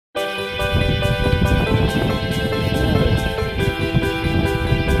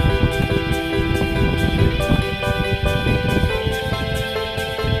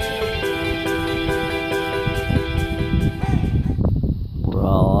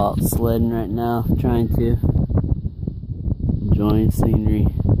sledding right now, trying to enjoy scenery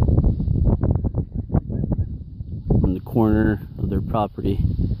from the corner of their property.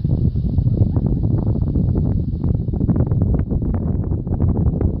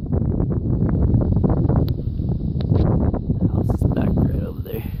 House is back right over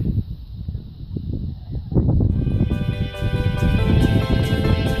there.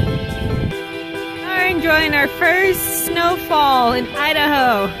 We're enjoying our first snowfall in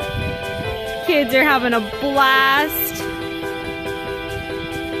Idaho. Kids are having a blast.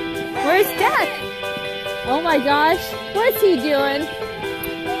 Where's Dad? Oh my gosh, what's he doing?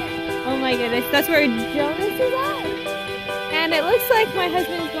 Oh my goodness, that's where Jonas is at. And it looks like my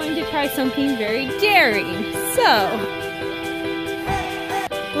husband is going to try something very daring. So,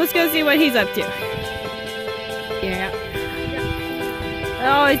 let's go see what he's up to. Yeah.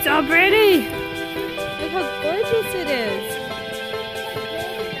 Oh, it's so pretty. Look how gorgeous it is.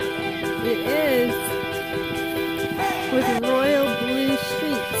 It is. With royal blue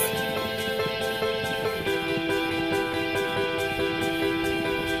streaks.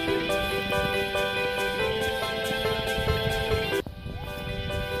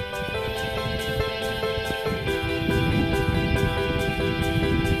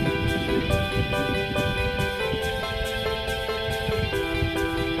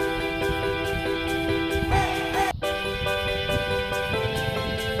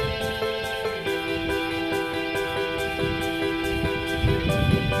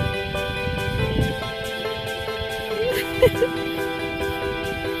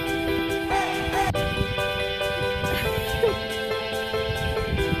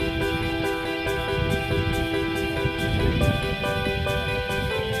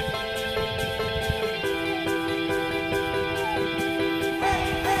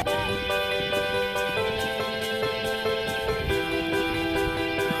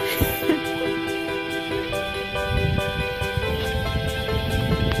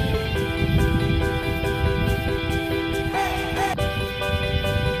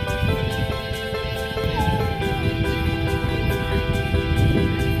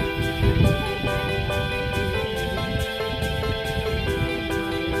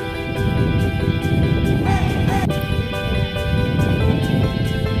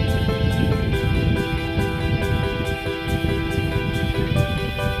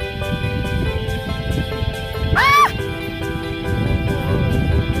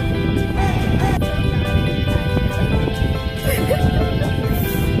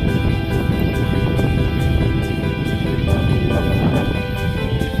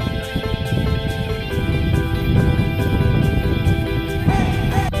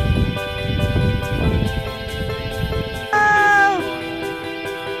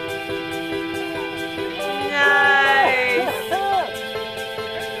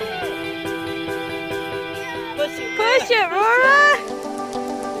 Push it, Rora!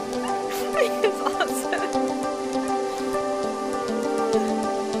 It's awesome.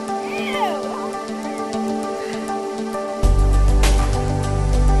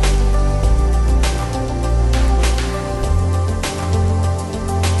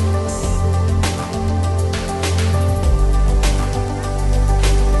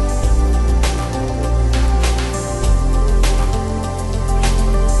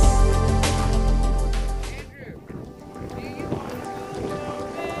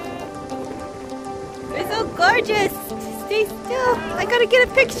 Gorgeous! Stay still! I gotta get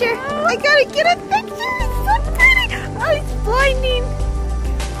a picture! I gotta get a picture! It's so pretty! Oh, it's blinding!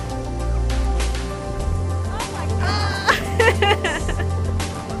 Oh my god!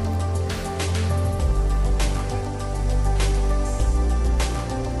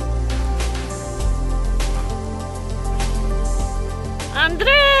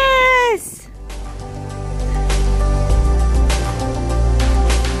 Andres!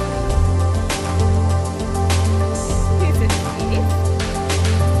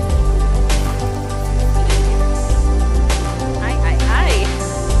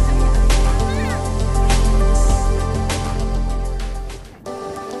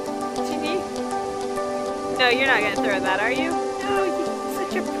 No, you're not gonna throw that, are you? No, you're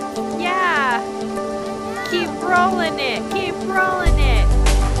such a... Yeah! Keep rolling it! Keep rolling it!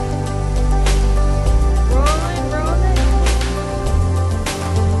 Rolling, rolling.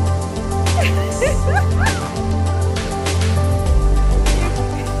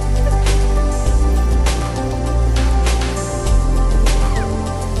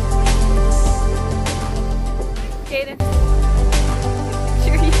 Jaden.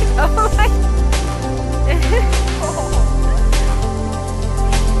 Sure you... Oh my...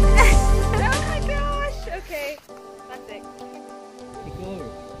 Oh my gosh! Okay, that's it.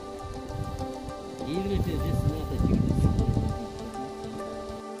 Even if it's just enough that you can just...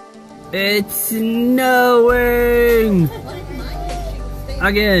 It's snowing!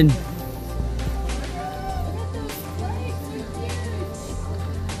 Again.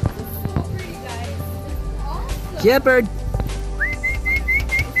 Shepherd!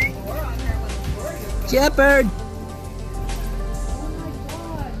 Shepherd!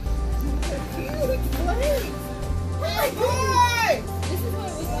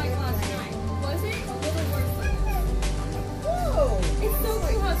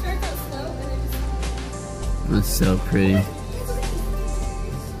 That's so pretty.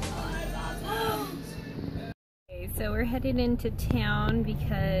 Okay, so we're headed into town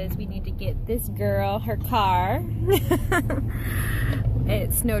because we need to get this girl her car.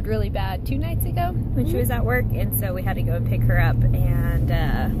 It snowed really bad 2 nights ago when she was at work, and so we had to go and pick her up, and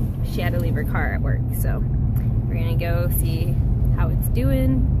she had to leave her car at work. So we're gonna go see how it's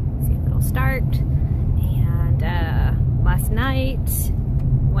doing, see if it'll start. And last night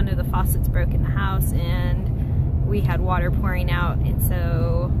one of the faucets broke in the house and we had water pouring out, and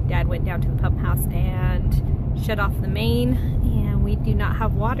so Dad went down to the pump house and shut off the main, and we do not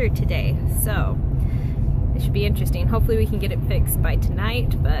have water today. So it should be interesting. Hopefully we can get it fixed by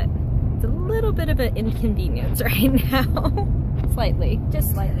tonight, but it's a little bit of an inconvenience right now. Slightly,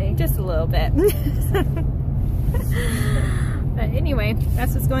 just a little bit. But anyway,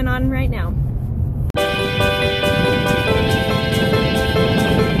 that's what's going on right now.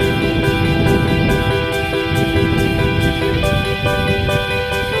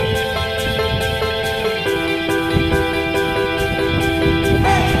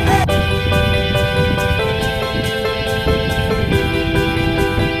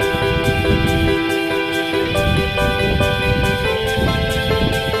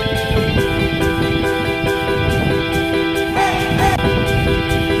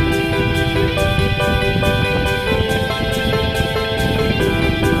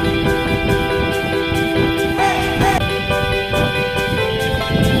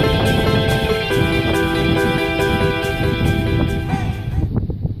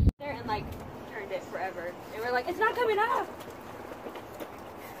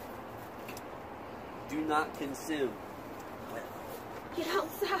 Do not consume. Get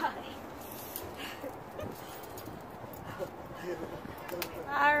outside.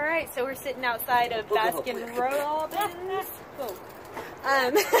 Alright, so we're sitting outside of Baskin Robbins.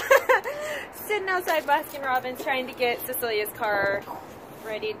 Sitting outside Baskin Robbins trying to get Cecilia's car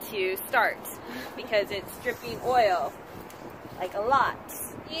ready to start because it's dripping oil. Like a lot.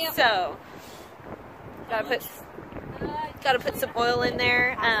 Yeah. So gotta put some oil in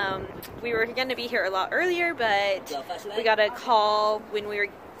there. We were gonna be here a lot earlier, but we got a call when we were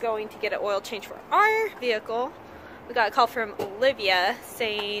going to get an oil change for our vehicle. We got a call from Olivia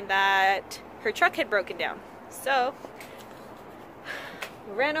saying that her truck had broken down. So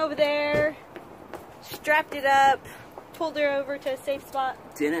we ran over there, strapped it up, pulled her over to a safe spot.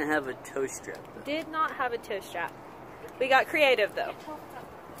 Didn't have a tow strap. Did not have a tow strap. We got creative though.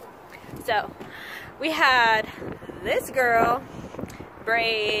 So we had this girl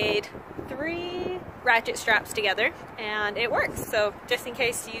braid 3 ratchet straps together, and it works. So just in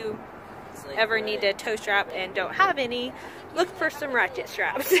case you ever need a tow strap and don't have any, look for some ratchet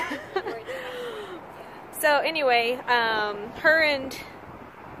straps. So anyway, her and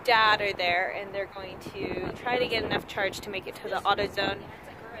Dad are there, and they're going to try to get enough charge to make it to the AutoZone.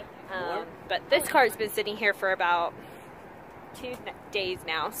 But this car's been sitting here for about 2 days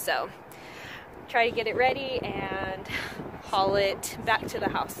now, so try to get it ready and haul it back to the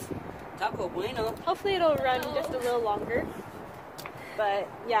house. Taco bueno. Hopefully it'll run just a little longer. But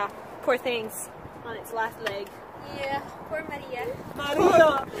yeah, poor thing's on its last leg. Yeah, poor Maria.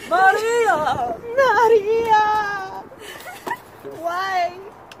 Maria! Maria! Maria! Why?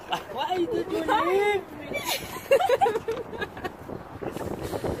 Why did you leave me?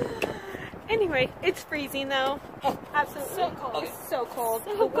 Anyway, it's freezing though. Absolutely. So cold. Okay. So cold.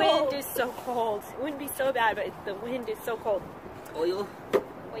 The wind is so cold. It wouldn't be so bad, but the wind is so cold. Oil?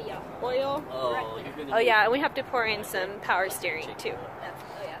 Oil? Oh, you're gonna yeah, and we have to pour in some power steering too.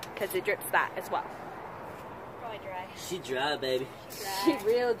 Oh yeah. Because it drips that as well. Probably dry. She dry, baby. She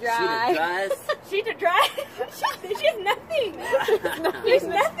real dry. She the driest. She the dry. She has nothing. There's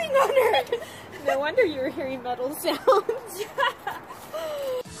nothing on her. No wonder you were hearing metal sounds.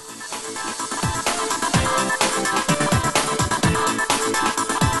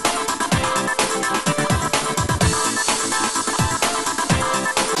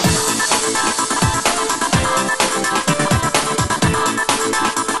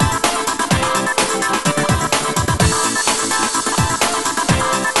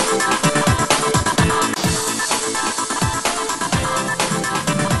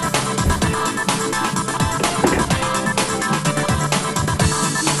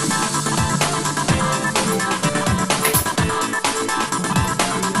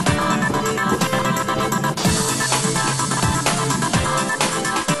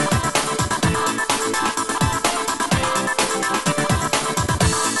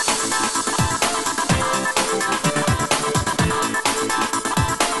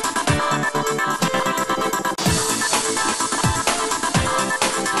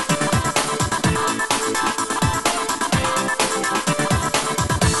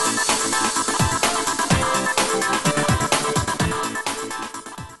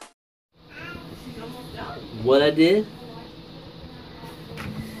 what I did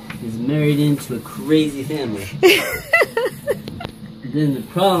is married into a crazy family. Then the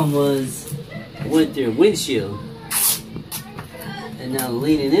problem was I went through a windshield. And now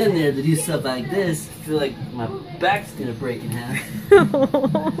leaning in there to do stuff like this, I feel like my back's gonna break in half.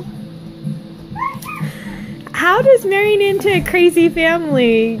 How does marrying into a crazy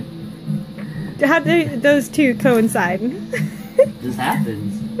family, how do those two coincide? Just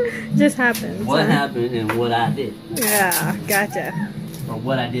happens. Just happens. What huh? happened and what I did. Yeah, gotcha. Or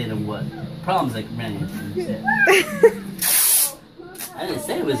what I did and what problems I ran into. I didn't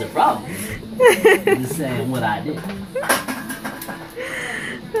say it was a problem. I'm just saying what I did.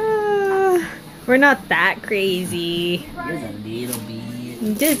 We're not that crazy. Just a little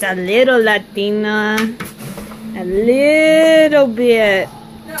bit. Just a little Latina. A little bit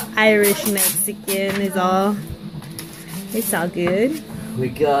Irish Mexican is all. It's all good. We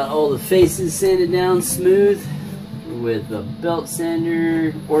got all the faces sanded down smooth with a belt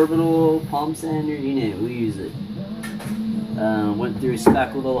sander, orbital, palm sander, you name it, we use it. Went through,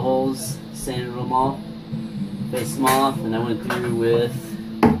 spackled all the holes, sanded them off, faced them off, and I went through with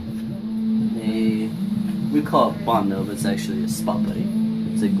a, we call it Bondo, but it's actually a spot putty.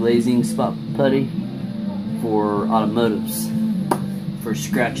 It's a glazing spot putty for automotives, for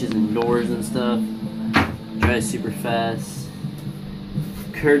scratches and doors and stuff. Dries super fast.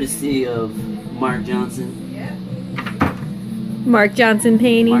 Courtesy of Mark Johnson. Mark Johnson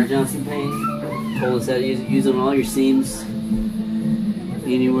painting. Mark Johnson Paint told us how to use it on all your seams.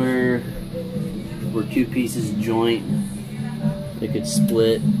 Anywhere where two pieces joint, they could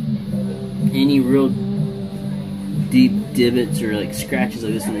split. Any real deep divots or like scratches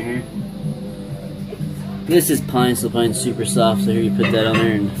like this one right here. This is pine, so pine's super soft, so here you put that on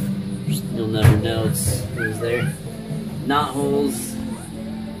there and you'll never know it was there. Knot holes.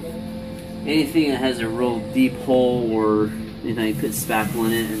 Anything that has a real deep hole or anything, you put spackle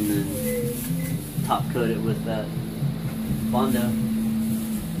in it and then top coat it with that Bondo.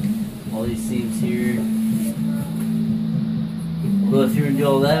 All these seams here. Go through and do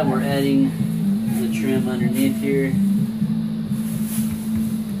all that. We're adding the trim underneath here.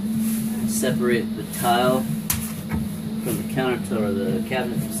 Separate the tile from the countertop or the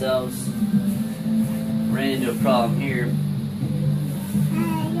cabinet themselves. Ran into a problem here.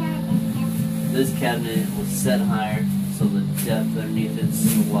 This cabinet was set higher, so the depth underneath it's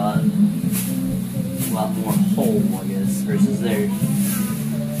a lot more hole, I guess, versus there.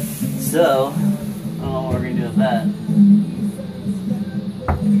 So, I don't know what we're gonna do with that.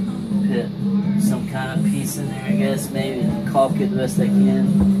 Put some kind of piece in there, I guess, maybe, and caulk it the best I can.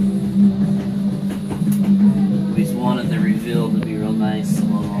 We just wanted the reveal to be real nice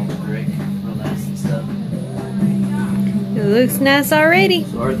along all the brick, real nice and stuff. It looks nice already.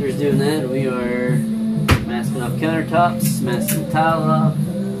 So Arthur's doing that. We are masking off countertops, masking tile off.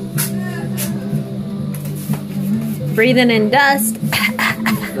 Breathing in dust.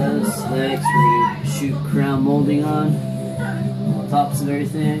 Next, we're going to shoot crown molding on the tops of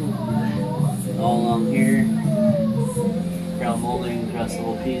everything. All along here. Crown molding across the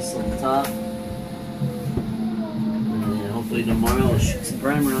whole piece on the top. And then hopefully tomorrow we'll shoot some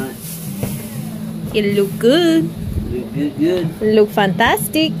primer on it. It look good. Look good. Look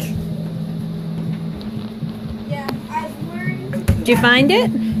fantastic. Yeah, I've learned. Did you find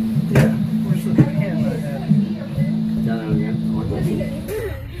it?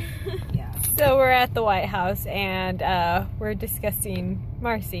 So we're at the White House and we're discussing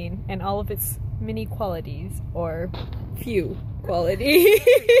Marcine and all of its many qualities, or few qualities.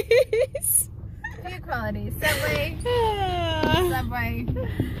 Few qualities. Subway. Subway.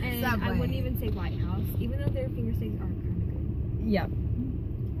 And Subway. I wouldn't even say White House, even though their finger steaks are kind of good. Yeah.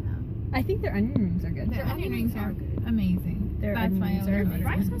 I think their onion rings are good. Their onion rings are good. amazing. Their That's onion why I rings are ordered amazing.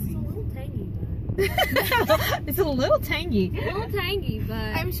 Rice House is a little tangy, It's a little tangy. but a little tangy,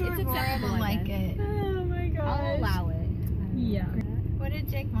 but I'm sure it's Laura acceptable, will I like guess. it. Oh my gosh. I'll allow it. Yeah. What did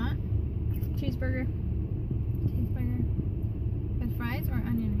Jake want? Cheeseburger. Cheeseburger. With fries or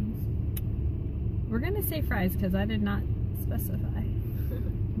onion rings? We're gonna say fries because I did not specify.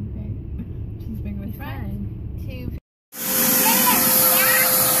 Okay. Cheeseburger with fries. Two.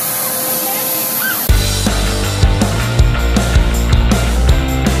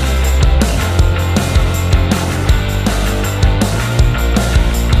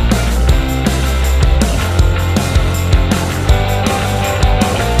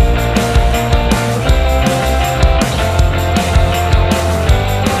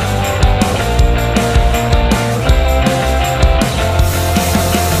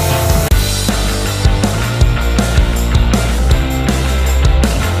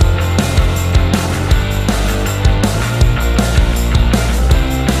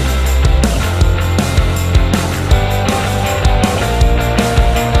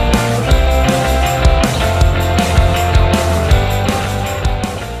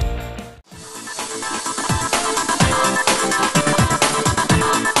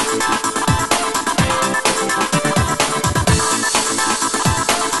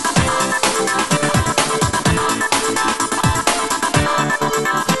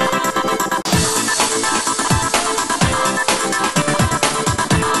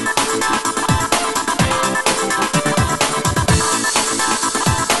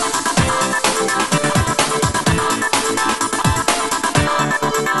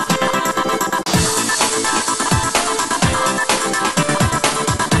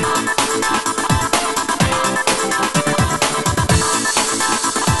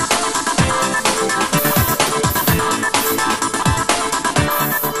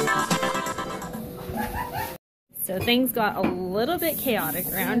 So things got a little bit chaotic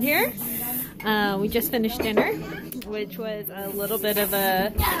around here. We just finished dinner, which was a little bit of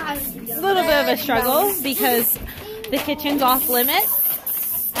a struggle because the kitchen's off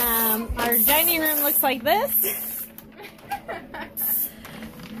limits. Our dining room looks like this.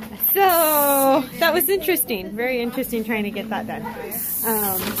 So that was interesting, very interesting trying to get that done.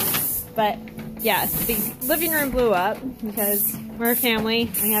 But yeah, the living room blew up because we're a family,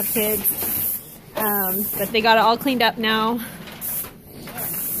 we have kids, but they got it all cleaned up now.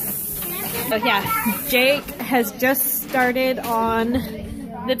 So yeah, Jake has just started on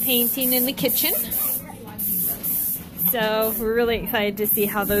the painting in the kitchen. So we're really excited to see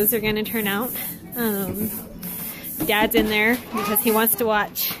how those are going to turn out. Dad's in there because he wants to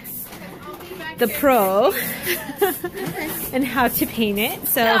watch the pro and how to paint it.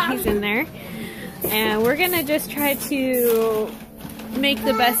 So he's in there. And we're going to just try to make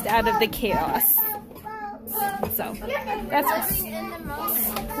the best out of the chaos. So that's Living in the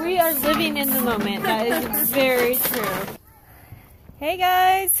moment. we are living in the moment. That is very true. Hey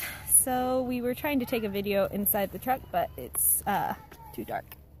guys! So we were trying to take a video inside the truck, but it's too dark.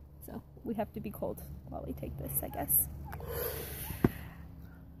 So we have to be cold while we take this, I guess.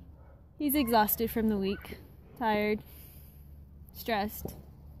 He's exhausted from the week. Tired. Stressed.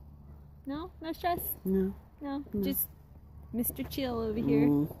 No? No stress? No. No? Just Mr. Chill over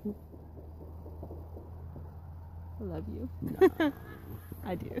here. I love you. No.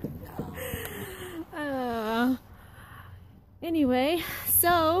 I do. Anyway,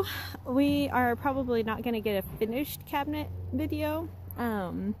 so we are probably not going to get a finished cabinet video.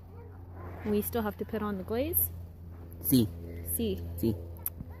 We still have to put on the glaze. See.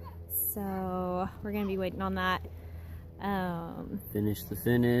 So we're going to be waiting on that. Finish the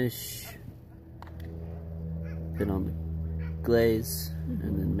finish. Put on the glaze,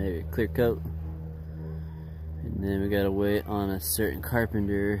 and then maybe a clear coat. And then we gotta wait on a certain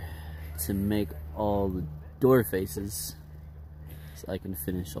carpenter to make all the door faces, so I can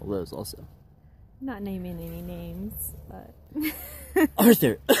finish all those also. Not naming any names, but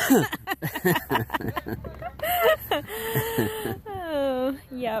Arthur! oh,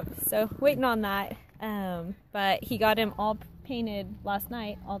 yep. So waiting on that. But he got him all painted last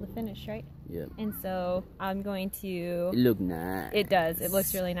night, all the finish, right? Yep. And so I'm going to... It look nice. It does. It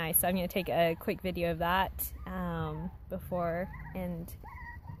looks really nice. So I'm going to take a quick video of that before and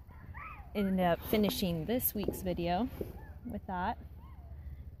end up finishing this week's video with that.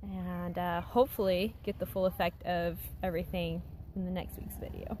 And hopefully get the full effect of everything in the next week's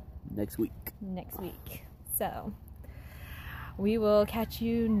video. Next week. Next week. So we will catch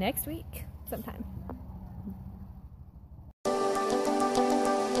you next week sometime.